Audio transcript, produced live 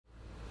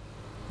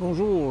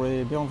Bonjour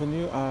et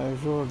bienvenue à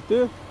jour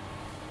 2.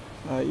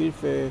 Il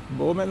fait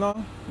beau maintenant.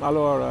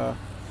 Alors,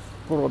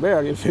 pour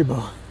Robert, il fait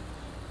beau.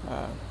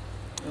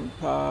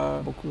 Pas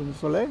beaucoup de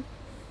soleil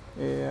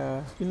et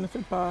il ne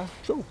fait pas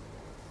chaud.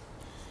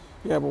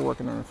 Yeah, we're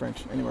working on our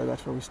French. Anyway,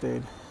 that's where we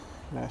stayed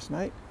last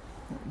night.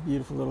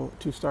 Beautiful little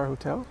 2-star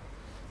hotel.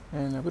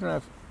 And we don't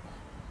have,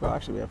 well,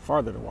 actually, we have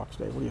farther to walk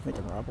today. What are you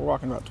thinking, Rob? We're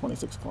walking about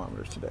 26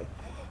 kilometers today.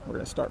 We're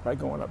going to start by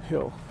going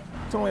uphill.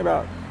 It's only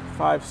about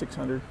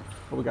 500-600,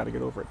 but we got to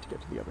get over it to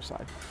get to the other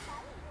side.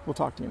 We'll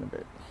talk to you in a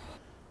bit.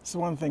 So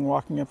one thing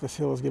walking up this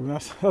hill has given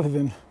us, other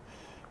than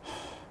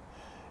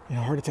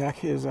heart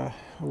attack, is a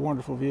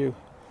wonderful view.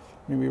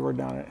 I mean, we were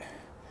down at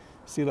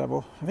sea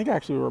level. I think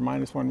actually we were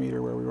 -1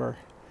 meter where we were.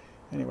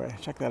 Anyway,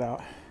 check that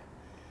out.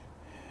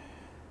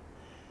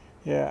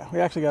 Yeah,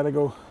 we actually got to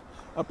go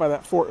up by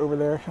that fort over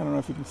there. I don't know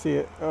if you can see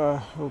it.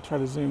 We'll try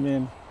to zoom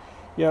in.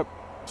 Yep.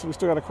 So we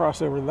still got to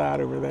cross over that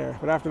over there.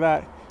 But after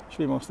that, it should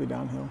be mostly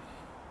downhill.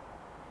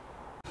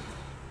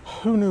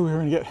 Who knew we were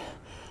going to get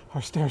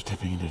our stairs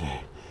tipping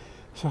today?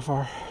 So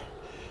far,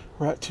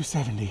 we're at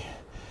 270.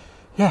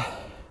 Yeah,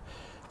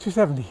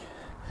 270.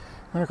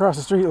 We're going to cross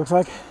the street, it looks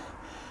like,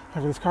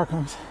 after this car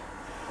comes,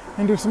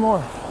 and do some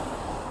more.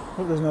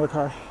 Oh, there's another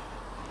car.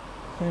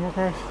 Any more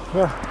cars?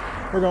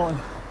 Yeah, we're going.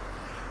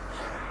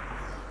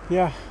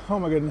 Yeah, oh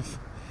my goodness.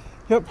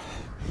 Yep,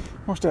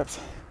 more steps.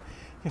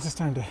 Guess it's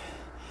time to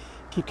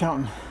keep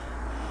counting.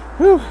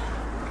 Whew.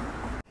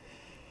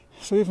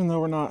 So even though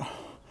we're not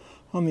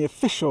on the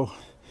official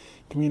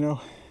Camino,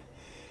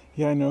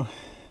 yeah, I know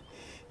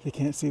they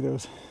can't see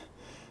those,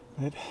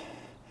 but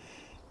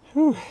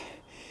whew,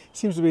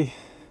 seems to be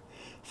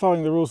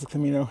following the rules of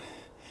Camino,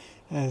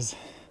 as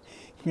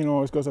Camino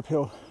always goes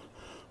uphill,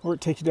 or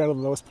it takes you down to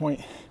the lowest point,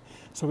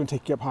 so we're going to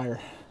take you up higher.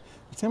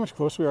 But see how much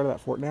closer we are to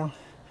that fort now?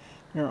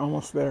 We're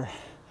almost there.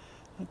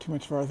 Not too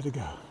much farther to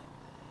go.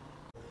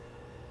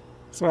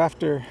 So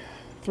after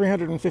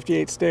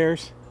 358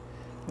 stairs,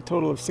 a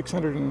total of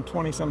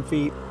 620 some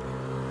feet,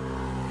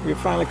 we have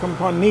finally come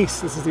upon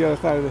Nice. This is the other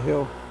side of the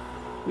hill.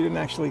 We didn't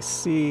actually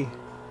see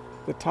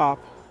the top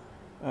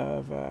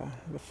of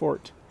the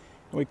fort.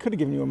 And we could have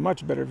given you a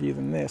much better view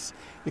than this,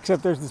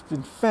 except there's this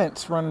big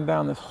fence running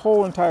down this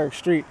whole entire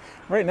street.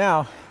 Right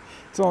now,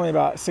 it's only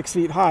about 6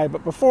 feet high,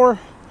 but before,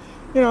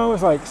 it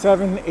was like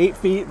 7, 8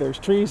 feet. There's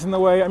trees in the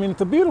way. I mean,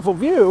 it's a beautiful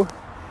view,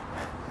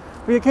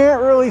 but you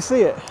can't really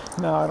see it.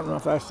 Now, I don't know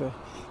if that's to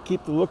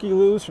keep the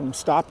looky-loos from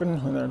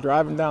stopping when they're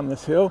driving down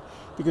this hill,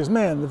 because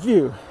man, the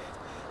view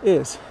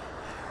is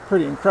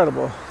pretty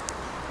incredible.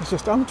 It's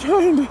just, I'm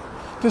trying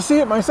to see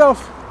it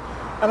myself,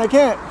 and I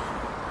can't.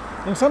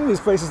 In some of these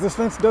places, this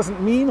fence doesn't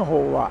mean a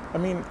whole lot. I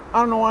mean, I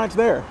don't know why it's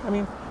there. I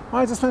mean,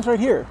 why is this fence right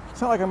here? It's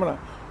not like I'm gonna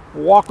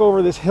walk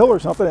over this hill or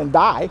something and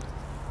die.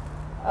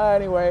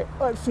 Anyway,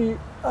 let's see.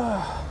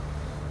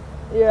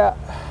 Yeah,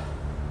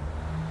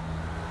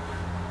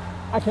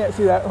 I can't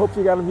see that. Hope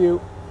you got a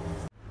view.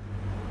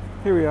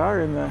 Here we are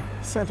in the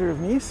center of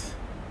Nice.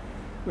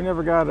 We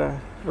never got a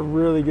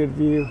really good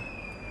view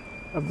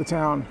of the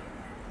town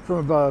from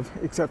above,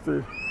 except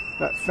through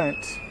that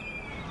fence.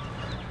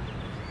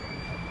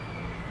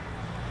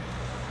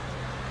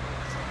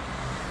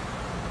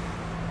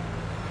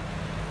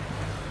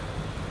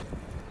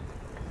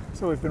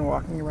 So we've been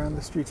walking around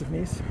the streets of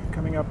Nice,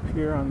 coming up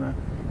here on the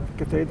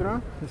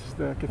cathedral. This is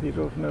the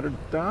Cathedral of Notre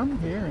Dame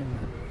here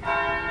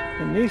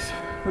in Nice.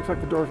 Looks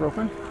like the doors are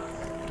open.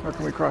 Or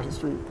can we cross the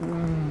street?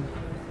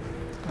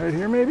 Right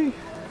here, maybe?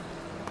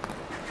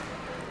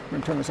 I'm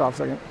going to turn this off a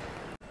second.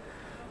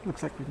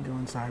 Looks like we can go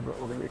inside, but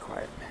we're going to be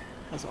quiet,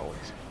 as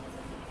always.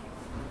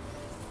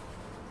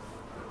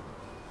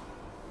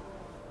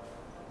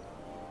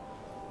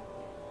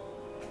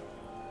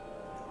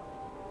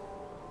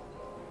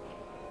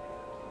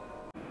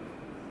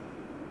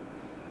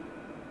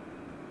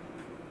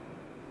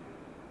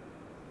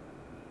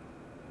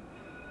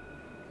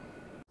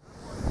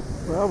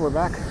 Well, we're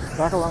back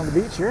along the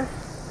beach here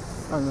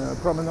on the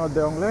Promenade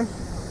d'Anglais,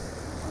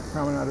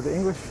 promenade of the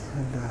English,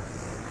 and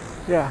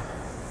yeah,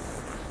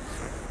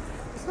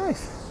 it's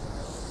nice.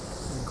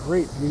 A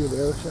great view of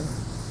the ocean.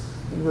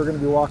 And we're going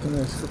to be walking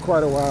this for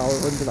quite a while.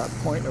 We're looking to that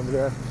point over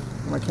there.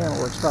 My camera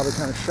work's probably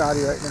kind of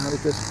shoddy right now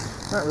because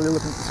I'm not really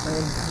looking at the screen.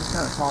 I'm just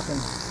kind of talking,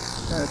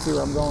 trying to see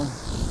where I'm going.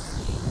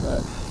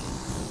 But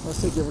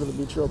let's take you over to the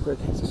beach real quick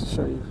just to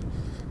show you.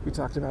 We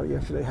talked about it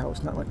yesterday, how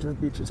it's not much of a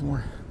beach, it's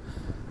more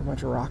a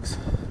bunch of rocks.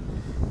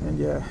 And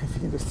yeah, if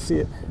you can just see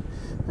it,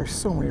 there's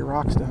so many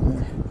rocks down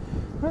there.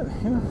 But,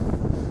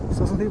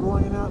 still some people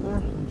hanging out there.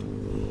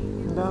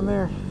 And down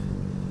there,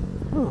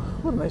 ooh,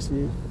 what a nice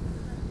view.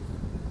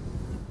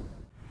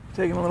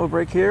 Taking a little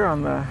break here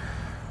on the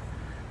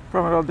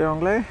Promenade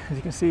d'Anglais. As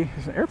you can see,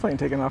 there's an airplane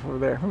taking off over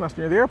there. We must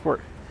be near the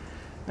airport.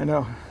 I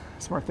know,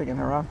 smart thinking,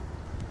 huh, Rob?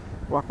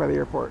 Walk by the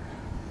airport.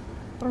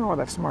 I don't know why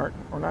that's smart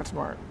or not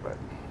smart, but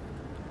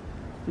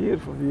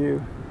beautiful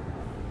view.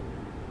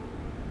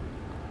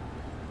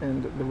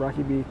 And the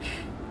rocky beach.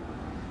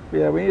 But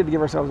yeah, we needed to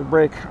give ourselves a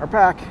break. Our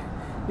pack,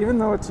 even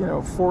though it's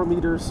 4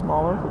 liters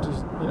smaller, which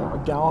is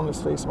a gallon of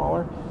space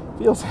smaller,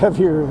 Feels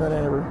heavier than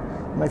ever.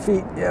 My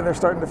feet, yeah, they're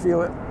starting to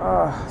feel it.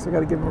 So I got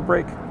to give them a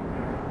break.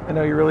 I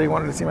know you really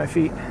wanted to see my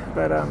feet,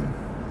 but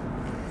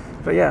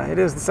yeah, it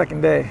is the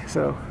second day,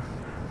 so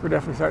we're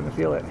definitely starting to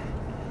feel it.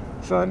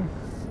 Sun,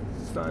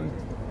 sun,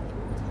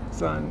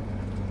 sun.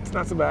 It's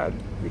not so bad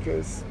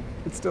because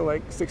it's still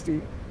like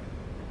 60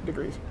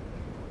 degrees.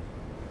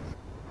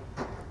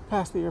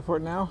 Past the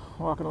airport now,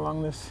 walking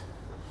along this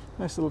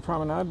nice little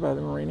promenade by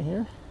the marina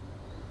here.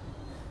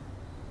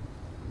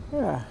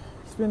 Yeah,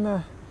 it's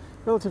been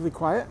relatively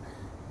quiet.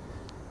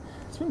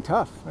 It's been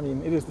tough. I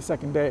mean, it is the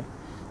second day.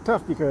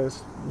 Tough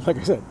because, like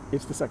I said,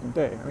 it's the second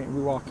day. I mean,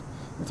 we walk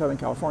in Southern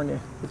California.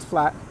 It's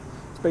flat.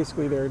 It's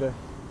basically there to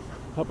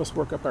help us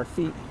work up our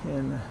feet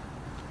and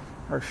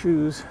our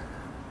shoes,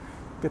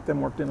 get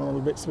them worked in a little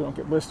bit so we don't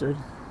get blistered.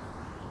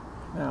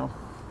 Now,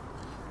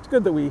 it's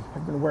good that we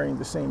have been wearing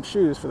the same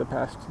shoes for the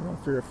past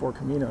 3 or 4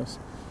 Caminos,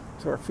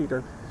 so our feet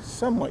are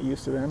somewhat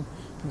used to them,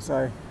 since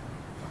I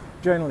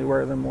generally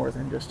wear them more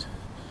than just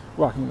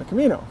walking the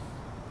Camino.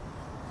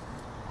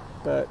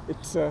 But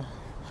it's a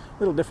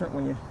little different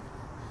when you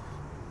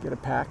get a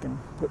pack and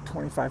put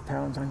 25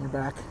 pounds on your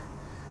back.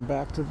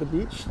 Back to the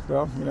beach,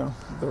 well,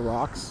 the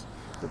rocks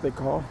that they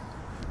call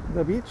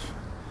the beach.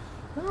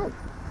 I don't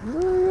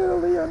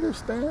really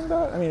understand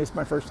that. I mean, it's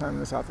my first time in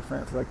the south of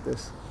France like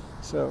this,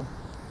 so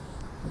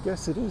I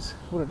guess it is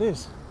what it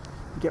is.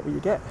 You get what you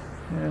get,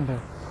 and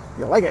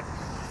you like it.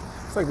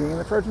 It's like being in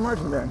the Trojan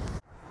marching band.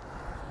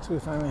 So we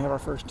finally have our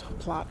first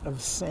plot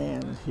of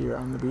sand here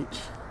on the beach,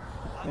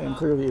 and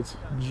clearly it's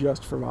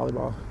just for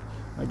volleyball.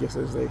 I guess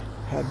as they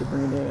had to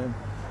bring it in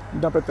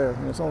and dump it there,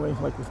 and it's only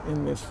like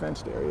within this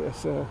fenced area,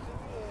 so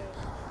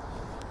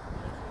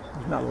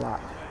there's not a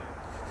lot.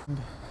 And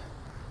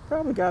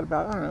probably got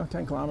about, I don't know,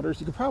 10 kilometers.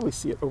 You could probably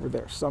see it over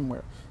there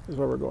somewhere. This is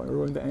where we're going.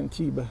 We're going to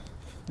Antibes.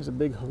 There's a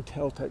big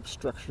hotel-type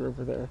structure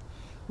over there.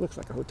 Looks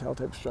like a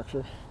hotel-type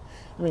structure.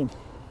 I mean,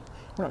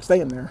 we're not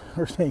staying there.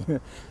 We're staying in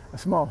a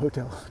small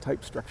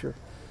hotel-type structure.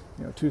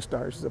 2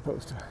 stars as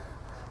opposed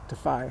to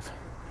 5.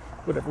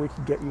 Whatever we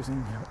could get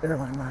using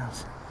airline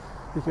miles.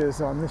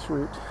 Because on this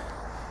route,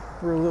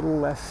 we're a little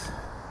less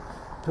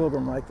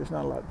pilgrim-like. There's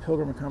not a lot of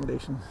pilgrim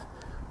accommodations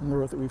on the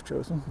route that we've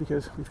chosen,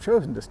 because we've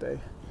chosen to stay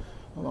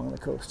along the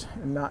coast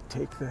and not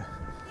take the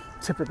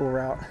typical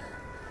route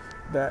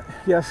that,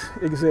 yes,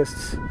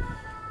 exists,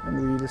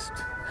 and we just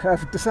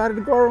have decided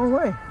to go our own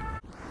way.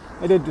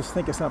 I did just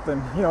think of something.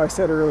 I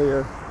said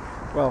earlier,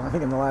 well, I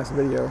think in the last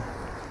video,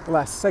 the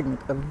last segment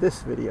of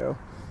this video,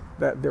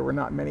 that there were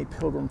not many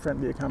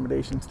pilgrim-friendly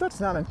accommodations. That's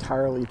not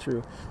entirely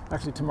true.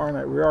 Actually, tomorrow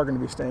night we are going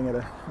to be staying at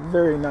a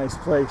very nice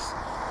place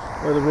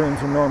where the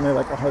rooms are normally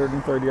like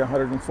 130,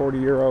 140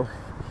 euro,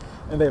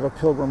 and they have a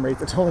pilgrim rate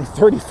that's only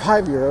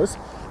 35 euros.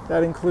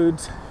 That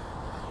includes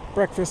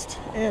breakfast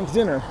and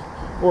dinner,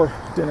 or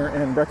dinner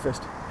and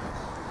breakfast.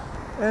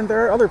 And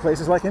there are other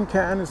places, like in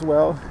Cannes as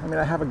well. I mean,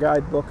 I have a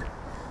guidebook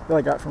that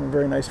I got from a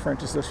very nice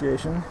French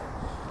association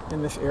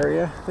in this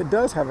area that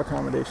does have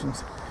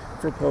accommodations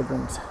for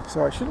pilgrims.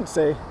 So I shouldn't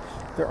say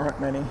there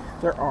aren't many.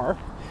 There are.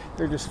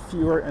 They're just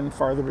fewer and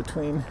farther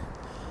between.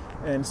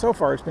 And so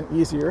far it's been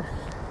easier,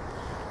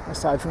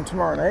 aside from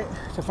tomorrow night,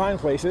 to find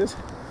places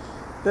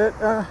that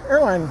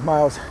airline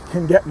miles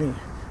can get me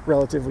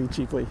relatively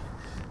cheaply.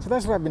 So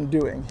that's what I've been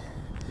doing.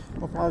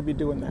 We'll probably be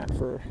doing that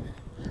for,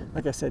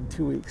 like I said,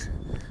 2 weeks.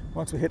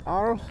 Once we hit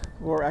Arles,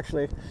 or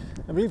actually,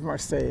 I believe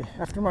Marseille.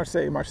 After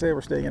Marseille,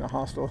 we're staying in a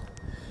hostel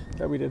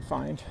that we did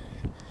find.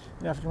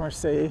 And after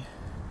Marseille,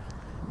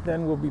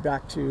 then we'll be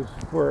back to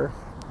where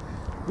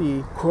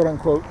the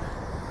quote-unquote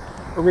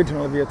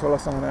original Via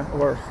Tolosana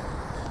or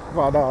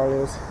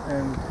Vardar is,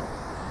 and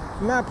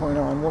from that point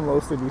on we'll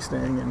mostly be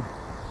staying in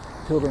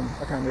pilgrim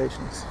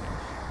accommodations,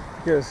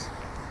 because,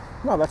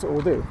 well, that's what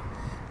we'll do,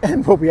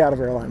 and we'll be out of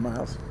airline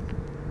miles.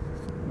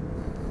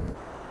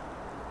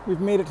 We've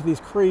made it to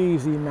these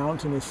crazy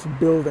mountainous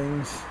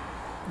buildings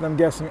that I'm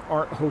guessing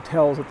aren't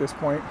hotels at this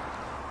point,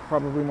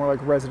 probably more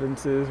like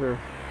residences or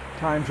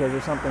timeshares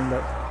or something,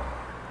 but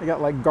they got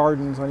like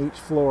gardens on each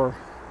floor.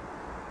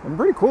 And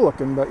pretty cool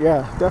looking, but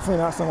yeah, definitely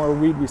not somewhere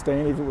we'd be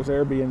staying if it was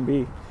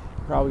Airbnb.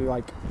 Probably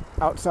like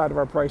outside of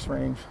our price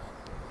range.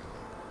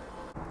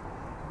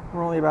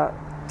 We're only about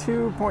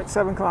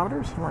 2.7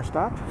 kilometers from our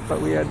stop, but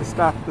we had to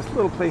stop at this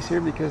little place here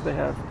because they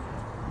have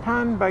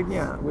pain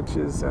baguette, which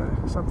is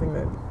something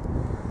that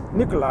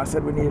Nicolas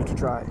said we needed to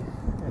try.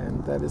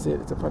 And that is it.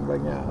 It's a pain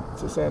baguette.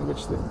 It's a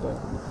sandwich that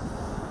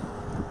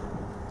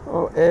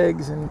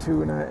eggs and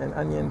tuna and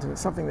onions, and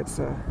it's something that's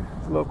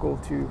local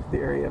to the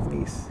area of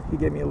Nice. He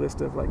gave me a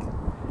list of like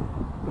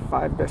the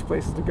 5 best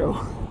places to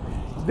go.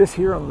 This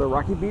here on the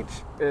rocky beach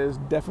is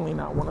definitely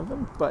not one of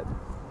them, but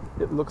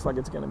it looks like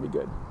it's going to be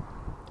good.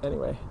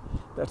 Anyway,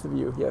 that's the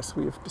view. Yes,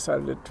 we've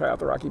decided to try out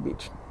the rocky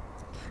beach.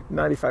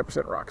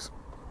 95% rocks.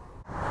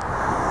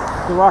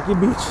 The rocky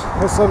beach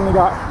has suddenly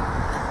got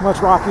much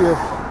rockier.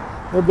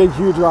 They're big,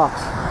 huge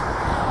rocks.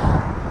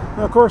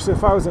 Now, of course,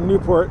 if I was in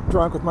Newport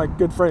drunk with my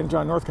good friend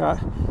John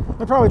Northcott,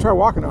 I'd probably try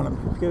walking on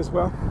them because,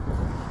 well,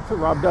 that's what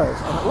Rob does.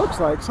 And it looks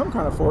like some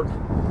kind of fort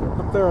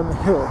up there on the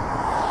hill.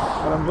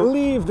 And I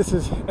believe this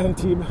is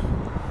Antibes.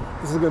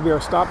 This is going to be our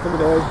stop for the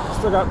day.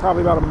 Still got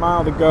probably about a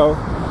mile to go.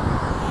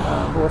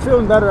 But we're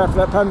feeling better after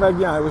that pan bag.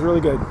 Yeah, it was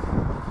really good.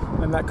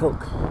 And that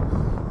Coke.